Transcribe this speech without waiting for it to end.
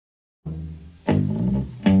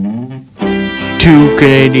Two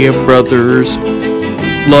Canadian brothers.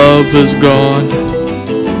 Love is gone.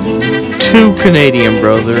 Two Canadian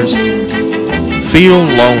brothers feel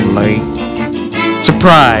lonely.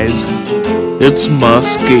 Surprise, it's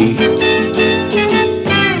Muskie.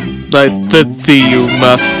 Like the you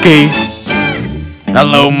Muskie.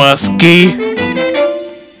 Hello, Muskie.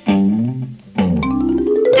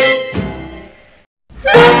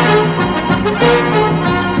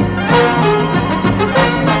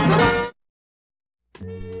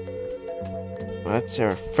 What's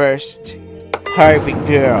our first Harvey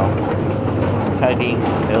girl hugging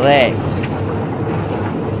the legs?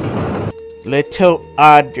 Little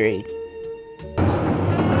Audrey.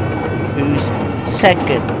 Who's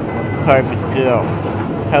second Harvey girl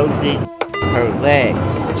holding her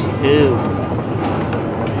legs? Two.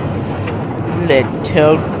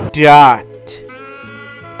 Little Dot.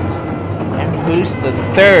 And who's the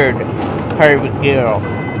third Harvey girl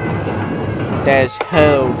that's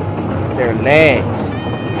held their legs?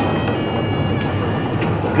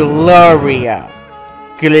 Gloria.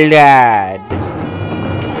 Glad.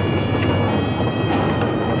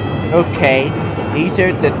 Okay, these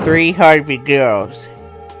are the three Harvey girls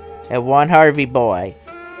and one Harvey boy.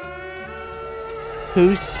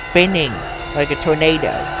 Who's spinning like a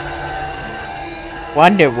tornado?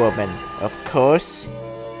 Wonder Woman, of course.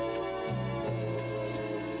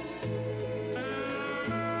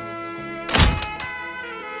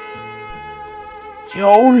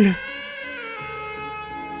 Joel?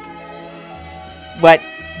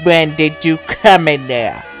 When did you come in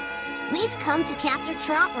there? We've come to capture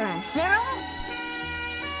Chopper and Cyril.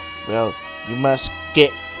 Well, you must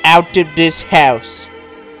get out of this house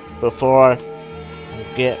before I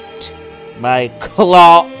get my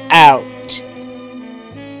claw out.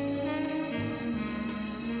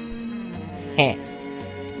 Heh,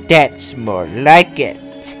 that's more like it.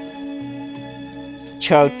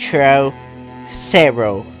 Chotro.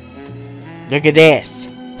 Cyril. Look at this.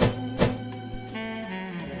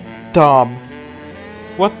 Tom,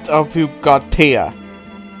 what have you got here?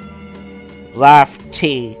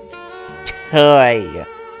 Lofty toy.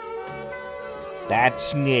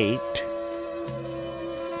 That's neat.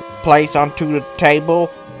 Place onto the table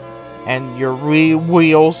and your rear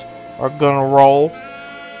wheels are gonna roll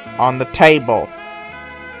on the table.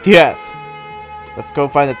 Yes. Let's go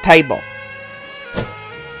find the table.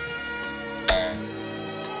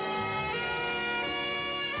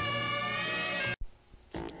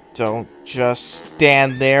 Don't just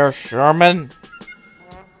stand there, Sherman.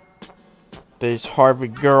 These Harvey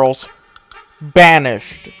girls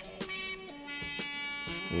banished.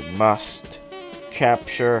 We must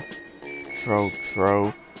capture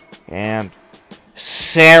Trotro and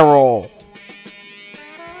Cyril.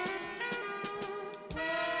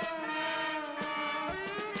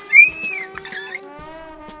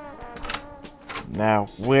 Now,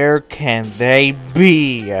 where can they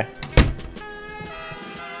be?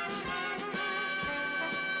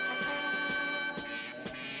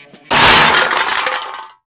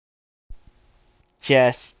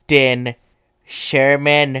 Justin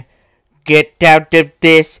Sherman, get out of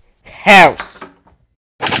this house!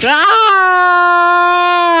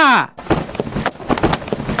 Ah!